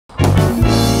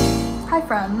Hi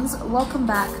friends, welcome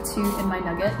back to In My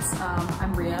Nuggets.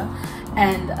 I'm Ria,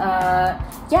 and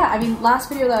yeah, I mean, last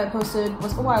video that I posted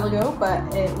was a while ago,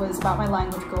 but it was about my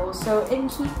language goals. So in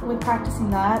keep with practicing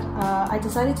that, I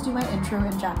decided to do my intro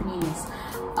in Japanese.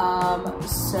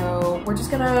 So we're just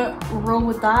gonna roll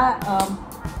with that.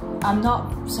 I'm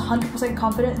not 100%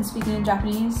 confident in speaking in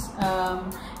Japanese,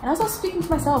 and I was also speaking to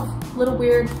myself, a little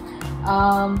weird.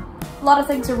 A lot of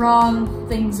things are wrong,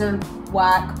 things are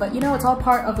whack, but you know, it's all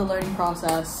part of the learning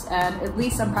process, and at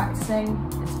least I'm practicing.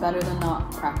 It's better than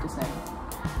not practicing.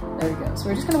 There we go. So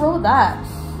we're just gonna roll with that.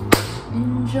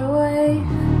 Enjoy.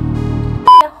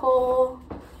 Yahoo!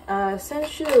 先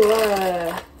週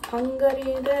はハンガリ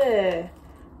ーで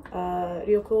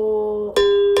旅行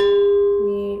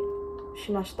に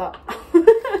しました。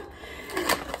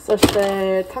そし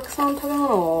てたくさん食べ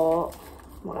物を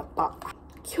もらった。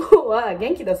今日は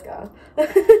元気ですか？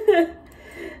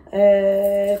ちょ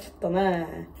っと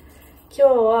ね、今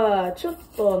日はちょっ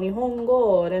と日本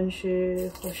語を練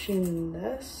習欲しいん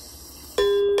です。し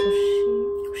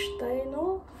たい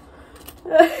の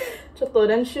ちょっと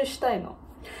練習したいの。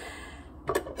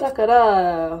だか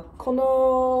ら、こ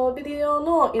のビデオ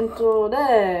のイントロ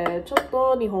でちょっ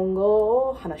と日本語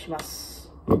を話します。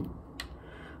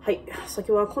はい、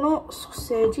先はこのソー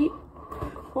セージ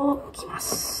を切りま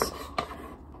す。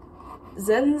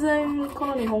全然こ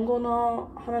の日本語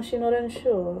の話の練習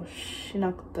をし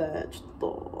なくてち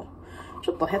ょ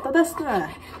っと下手ですね。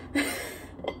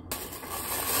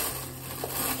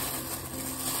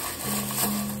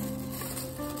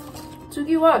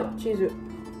次は地図。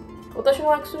私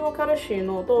のエクスの彼氏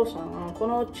のお父さんがこ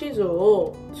の地図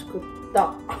を作っ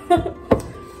た。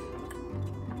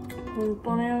本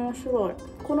当に面白い。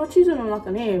この地図の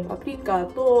中にパプリカ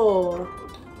と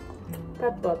ペ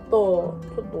ッパーと、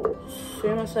ちょっとすい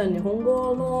ません、日本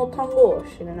語の単語を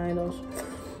知らないです。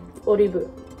オリーブ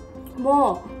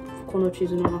もこの地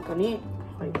図の中に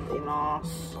入っていま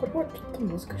す。これはちょっと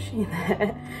難しい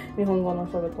ね。日本語の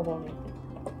喋った方に。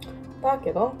だ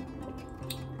けど、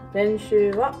練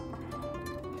習は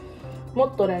も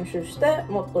っと練習して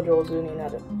もっと上手に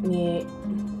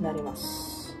なりま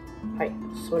す。はい、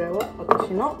それは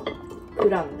私のプ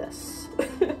ランです。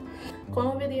こ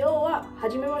のビデオは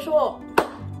始めましょう。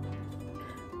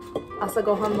朝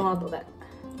ごはんの後で。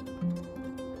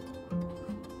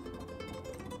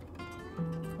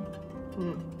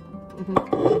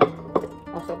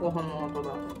朝ごはんの後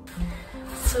だ。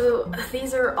So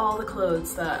these are all the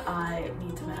clothes that I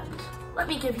need to mend. Let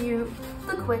me give you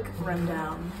the quick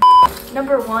rundown.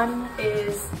 Number one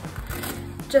is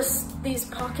just these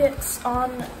pockets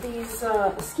on these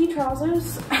ski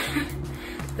trousers.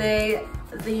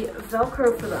 The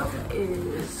Velcro for them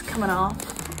is coming off,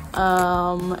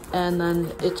 and then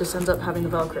it just ends up having the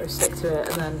Velcro stick to it,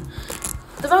 and then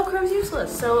the Velcro is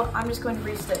useless, so I'm just going to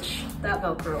restitch that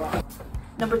Velcro off.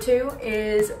 Number two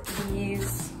is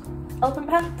these elephant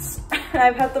pants.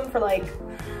 I've had them for like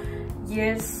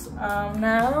years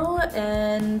now,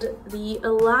 and the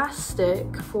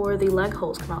elastic for the leg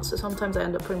holes come out, so sometimes I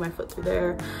end up putting my foot through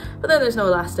there, but then there's no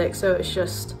elastic, so it's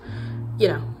just, you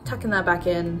know, tucking that back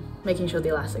in, making sure the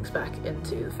elastic's back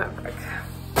into the fabric.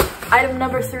 Item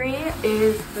number three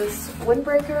is this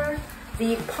windbreaker.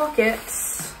 The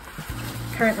pockets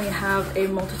currently have a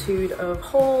multitude of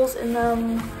holes in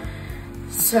them,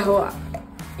 so,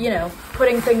 you know,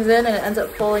 putting things in and it ends up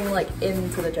falling like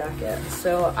into the jacket,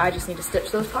 so I just need to stitch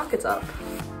those pockets up.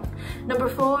 Number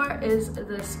four is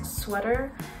this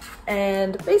sweater,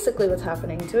 and basically what's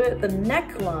happening to it, the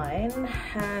neckline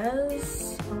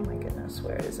has, oh my goodness,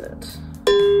 where is it?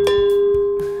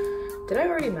 Did I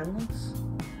already mend this?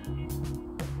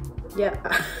 Yeah.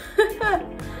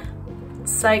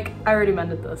 Psych, I already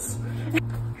mended this.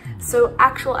 So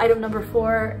actual item number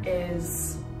four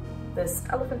is this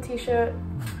elephant t-shirt.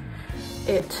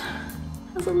 It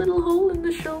has a little hole in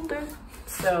the shoulder,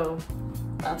 so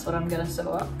that's what I'm gonna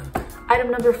sew up.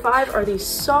 Item number five are these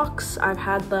socks. I've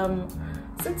had them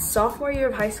since sophomore year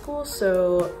of high school,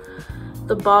 so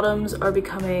the bottoms are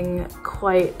becoming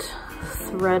quite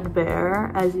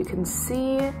threadbare, as you can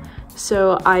see.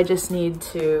 So I just need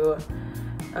to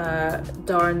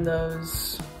darn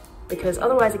those, because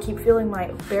otherwise I keep feeling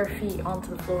my bare feet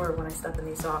onto the floor when I step in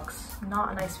these socks.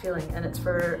 Not a nice feeling, and it's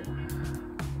for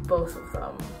both of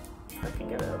them. If I can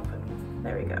get it open.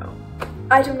 There we go.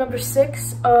 Item number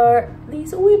six are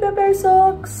these wee bear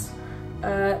socks.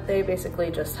 They basically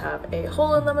just have a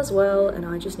hole in them as well, and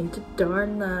I just need to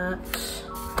darn that.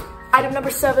 Item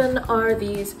number seven are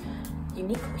these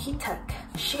unique heat tech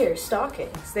sheer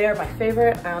stockings. They are my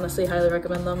favorite. I honestly highly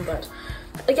recommend them, but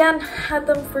again, had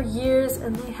them for years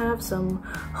and they have some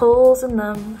holes in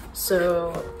them,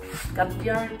 so gotta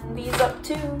yarn these up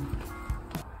too.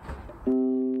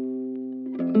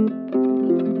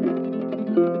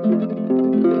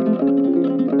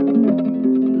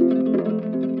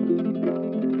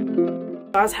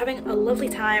 I was having a lovely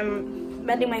time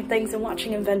mending my things and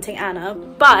watching Inventing Anna,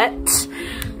 but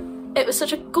it was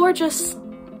such a gorgeous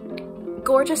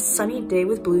sunny day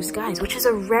with blue skies, which is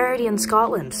a rarity in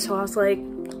Scotland. So I was like,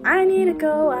 I need to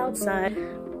go outside.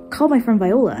 Called my friend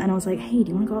Viola and I was like, hey, do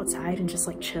you want to go outside and just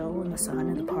like chill in the sun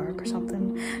in the park or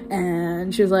something?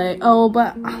 And she was like, oh,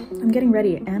 but I'm getting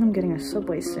ready and I'm getting a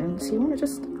Subway soon, so you want to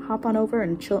just hop on over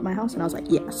and chill at my house? And I was like,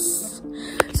 yes.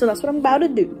 So that's what I'm about to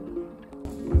do.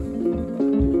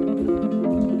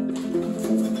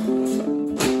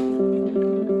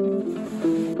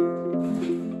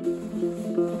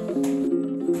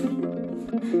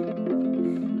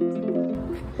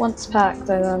 Once packed,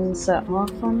 I then set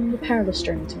off on the perilous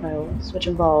journey to Viola's, which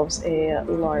involves a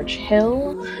large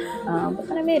hill, but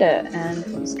then I made it, and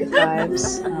it was good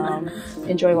vibes.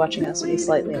 Enjoy watching us be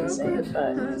slightly insane,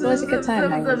 but it's always a good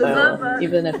time hanging with Viola,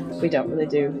 even if we don't really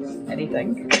do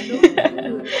anything,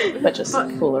 but just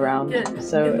fool around,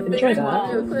 so enjoy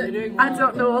that. I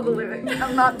don't know all the lyrics.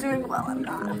 I'm not doing well, I'm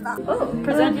not. Oh,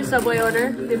 present your Subway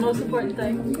order, the most important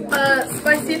thing.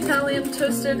 Spicy Italian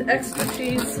toasted extra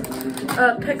cheese,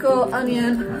 pickle,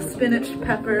 onion, spinach,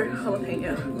 pepper,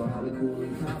 jalapeno.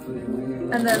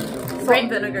 And then salt and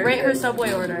vinegar. Rate her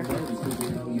Subway order.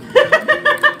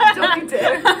 Don't you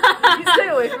dare. You stay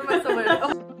away from my Subway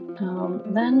order.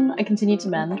 Then I continued to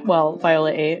mend while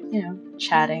Viola ate, you know,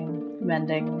 chatting,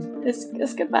 mending.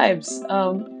 It's good vibes.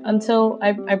 Until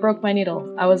I broke my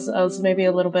needle. I was maybe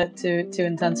a little bit too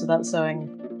intense with that sewing.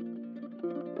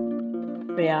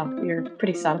 But yeah, you're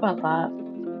pretty sad about that.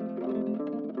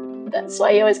 That's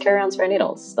why you always carry around spare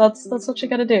needles. That's what you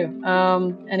gotta do.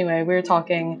 Anyway, I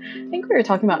think we were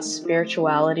talking about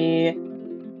spirituality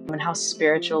and how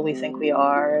spiritual we think we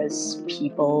are as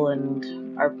people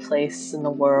and our place in the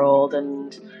world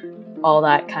and all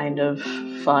that kind of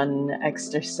fun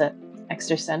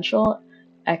existential.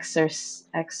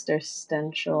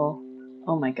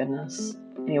 Oh my goodness.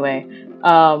 Anyway,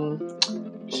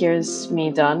 here's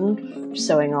me done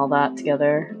sewing all that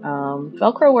together.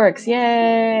 Velcro works,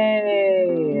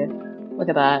 yay! Look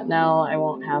at that. Now I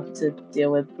won't have to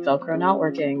deal with Velcro not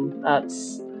working.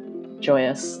 That's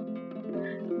joyous.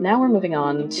 Now we're moving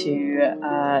on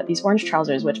to these orange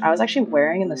trousers, which I was actually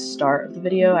wearing in the start of the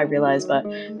video, I realized, but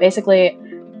basically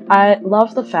I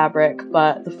love the fabric,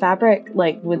 but the fabric,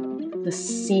 like, with the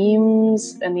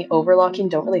seams and the overlocking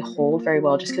don't really hold very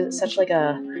well just because it's such like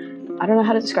a, I don't know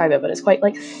how to describe it, but it's quite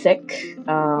like thick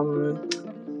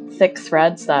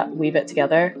threads that weave it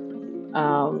together.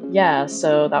 Yeah,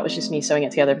 so that was just me sewing it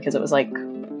together because it was like,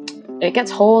 it gets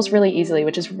holes really easily,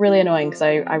 which is really annoying because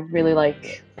I really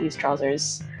like these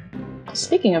trousers.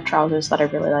 Speaking of trousers that I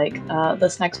really like,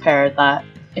 this next pair that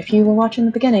if you were watching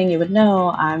the beginning, you would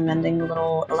know I'm mending the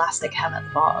little elastic hem at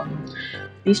the bottom.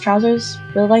 These trousers,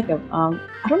 really like them.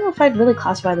 I don't know if I'd really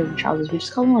classify them as trousers, we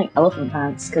just call them like elephant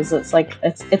pants, because it's like,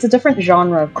 it's a different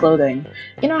genre of clothing.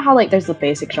 You know how like there's the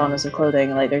basic genres of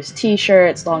clothing, like there's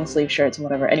t-shirts, long sleeve shirts, and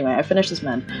whatever. Anyway, I finished this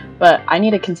mend, but I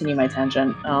need to continue my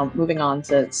tangent, moving on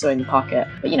to sewing the pocket.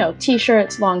 But you know,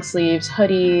 t-shirts, long sleeves,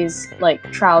 hoodies,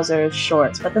 like trousers,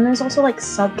 shorts, but then there's also like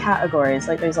subcategories,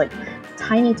 like there's like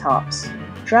tiny tops,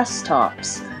 dress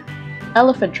tops,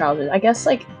 elephant trousers. I guess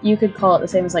like you could call it the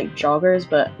same as like joggers,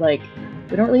 but like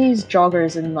we don't really use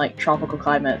joggers in like tropical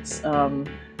climates.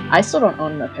 I still don't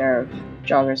own a pair of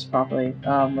joggers properly,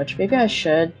 which maybe I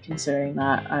should, considering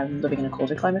that I'm living in a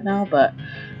colder climate now, but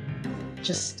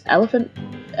just elephant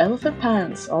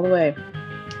pants all the way.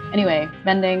 Anyway,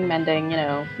 mending, you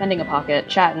know, mending a pocket,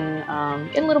 chatting,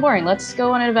 getting a little boring. Let's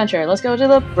go on an adventure. Let's go to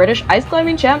the British Ice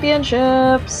Climbing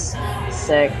Championships.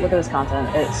 Sick. Look at this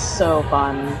content. It's so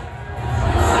fun.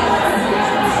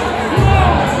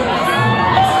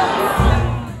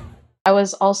 I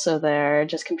was also there,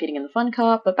 just competing in the Fun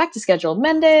Cup, but back to scheduled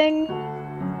mending.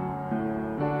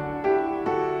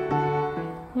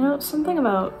 You know, something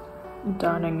about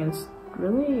darning is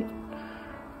really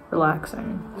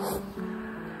relaxing.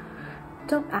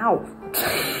 Ow.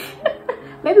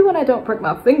 Maybe when I don't prick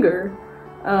my finger.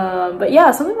 But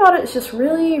yeah, something about it is just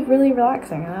really, really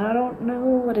relaxing. And I don't know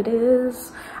what it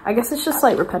is. I guess it's just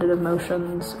like repetitive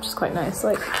motions, which is quite nice.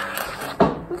 Like,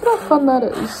 look at how fun that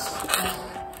is.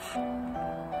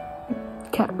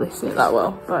 can't really see it that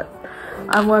well, but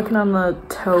I'm working on the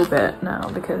toe bit now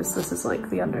because this is like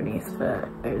the underneath bit.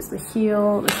 There's the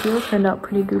heel. The heel turned out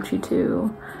pretty Gucci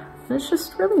too. And it's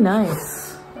just really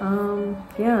nice.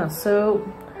 Yeah, so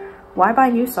why buy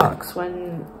new socks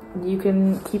when you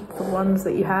can keep the ones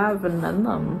that you have and mend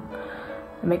them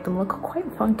and make them look quite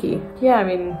funky? Yeah, I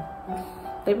mean,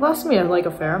 they've lasted me like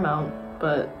a fair amount,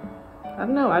 but I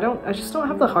don't know, I just don't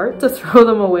have the heart to throw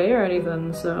them away or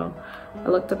anything, so I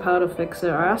looked up how to fix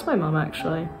it. I asked my mom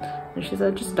actually, and she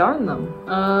said just darn them.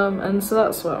 And so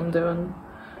that's what I'm doing.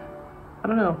 I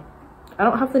don't know. I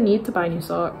don't have the need to buy new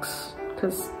socks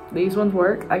because these ones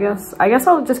work, I guess. I guess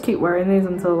I'll just keep wearing these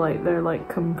until like they're like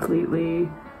completely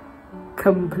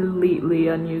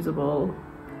unusable.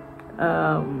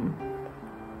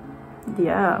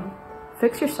 Yeah.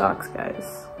 Fix your socks,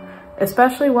 guys.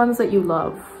 Especially ones that you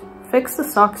love. Fix the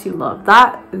socks you love.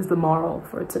 That is the moral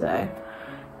for today.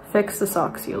 Fix the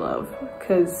socks you love.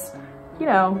 Because, you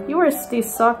know, you wear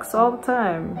these socks all the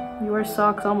time. You wear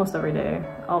socks almost every day.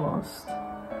 Almost.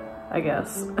 I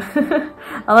guess.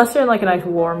 Unless you're in like a nice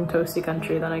warm toasty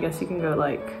country, then I guess you can go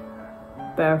like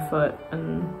barefoot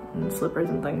and slippers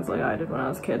and things like I did when I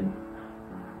was a kid.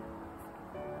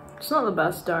 It's not the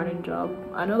best darning job.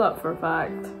 I know that for a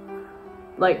fact.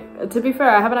 Like, to be fair,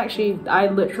 I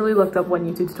literally looked up one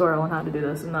YouTube tutorial on how to do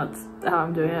this, and that's how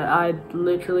I'm doing it. I've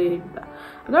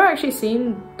never actually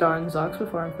seen darn socks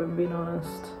before, if I'm being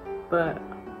honest, but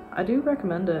I do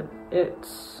recommend it.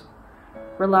 It's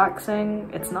relaxing,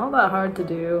 it's not that hard to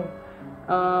do.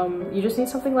 You just need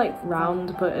something like round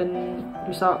to put in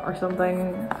your sock or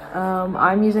something.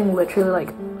 I'm using literally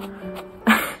like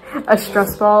a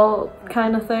stress ball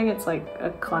kind of thing. It's like a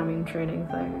climbing training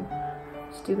thing.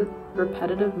 Just do the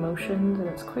repetitive motions and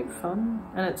it's quite fun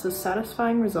and it's a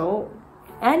satisfying result.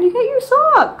 And you get your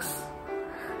socks!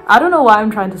 I don't know why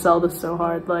I'm trying to sell this so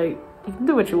hard. Like, you can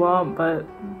do what you want, but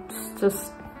it's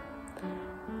just,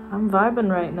 I'm vibing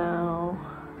right now.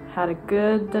 Had a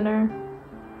good dinner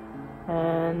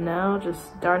and now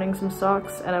just darning some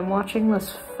socks, and I'm watching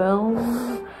this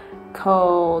film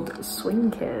called Swing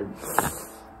Kids.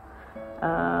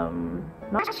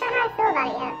 Not sure how I feel about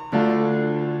it yet.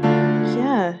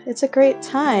 Yeah, it's a great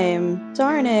time.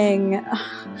 Darning.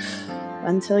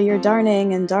 Until you're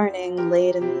darning and darning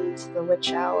late into the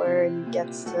witch hour and it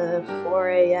gets to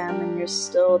 4 AM and you're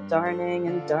still darning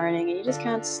and you just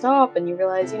can't stop, and you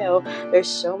realize, you know, there's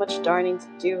so much darning to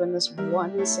do in this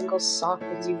one single sock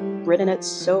because you've written it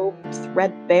so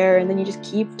threadbare, and then you just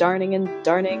keep darning and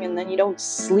then you don't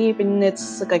sleep and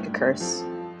it's like a curse.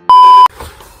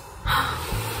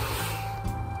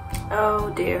 Oh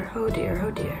dear, oh dear,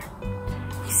 oh dear.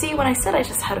 You see, when I said I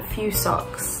just had a few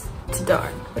socks to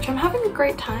darn, which I'm having a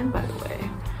great time, by the way.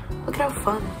 Look at how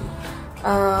fun.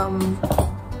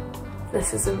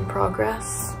 This is in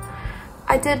progress.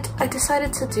 I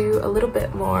decided to do a little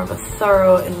bit more of a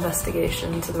thorough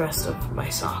investigation to the rest of my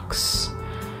socks.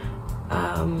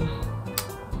 And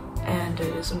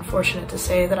it is unfortunate to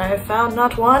say that I have found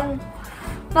not one,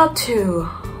 not two,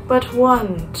 but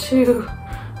 1, 2,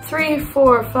 3,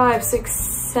 4, 5, 6,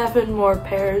 7 more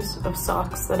pairs of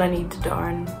socks that I need to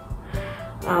darn.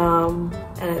 And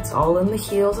it's all in the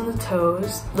heels and the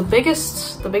toes. The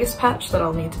biggest patch that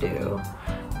I'll need to do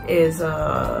is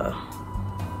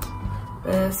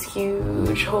this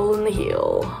huge hole in the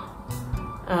heel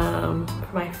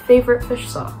for my favorite fish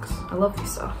socks. I love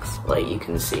these socks. Like, you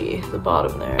can see the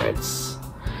bottom there. It's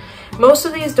most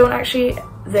of these don't actually,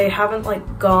 they haven't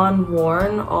like gone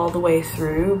worn all the way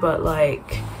through, but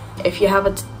like if you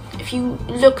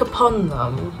look upon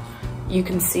them, you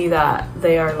can see that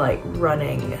they are like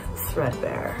running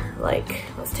threadbare. Like,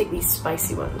 let's take these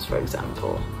spicy ones for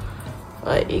example.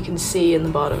 You can see in the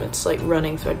bottom it's like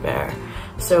running threadbare.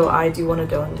 So I do want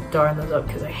to darn those up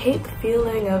because I hate the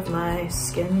feeling of my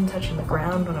skin touching the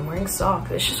ground when I'm wearing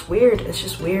socks. It's just weird,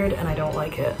 and I don't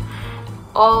like it.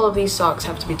 All of these socks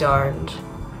have to be darned.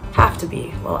 Have to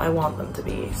be. Well, I want them to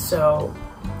be. So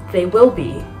they will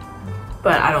be,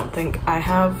 but I don't think I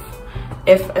have.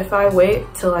 If I wait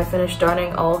till I finish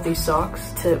darning all of these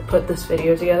socks to put this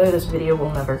video together, this video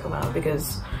will never come out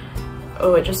because,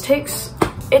 oh, it takes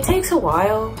a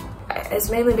while. It's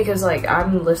mainly because like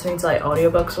I'm listening to like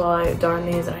audiobooks while I darn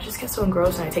these and I just get so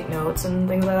engrossed and I take notes and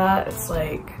things like that. It's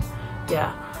like,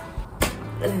 yeah.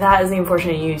 That is the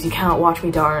unfortunate news. You cannot watch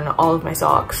me darn all of my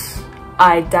socks.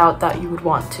 I doubt that you would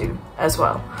want to as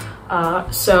well.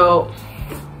 So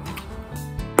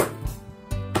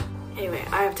anyway,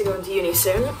 I have to go into uni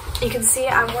soon. You can see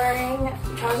I'm wearing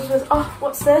trousers with, oh,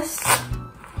 what's this?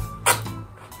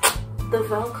 The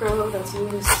Velcro that's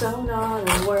being sewn on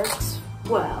and works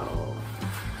well.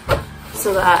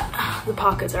 So that the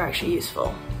pockets are actually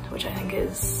useful, which I think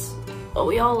is what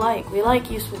we all like. We like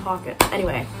useful pockets.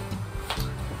 Anyway.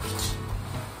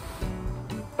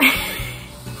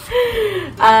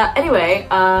 Anyway,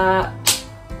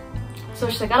 そ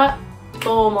してから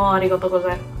どうもありがとうご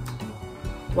ざいます。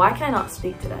Why can I not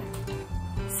speak today?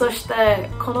 そして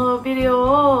このビデ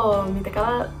オを見てか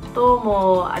らどう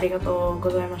もありがとうご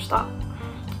ざいました。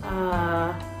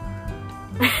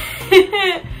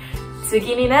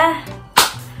次にね、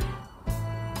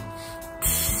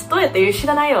どうやって言う知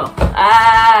らないよ。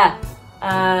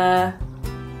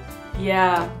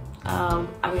Yeah, I'm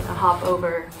gonna hop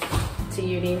over to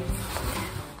uni.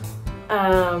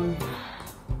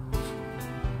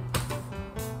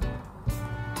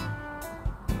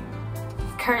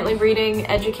 Currently reading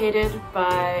Educated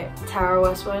by Tara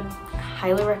Westwood.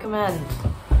 Highly recommend.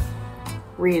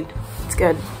 Read. It's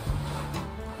good.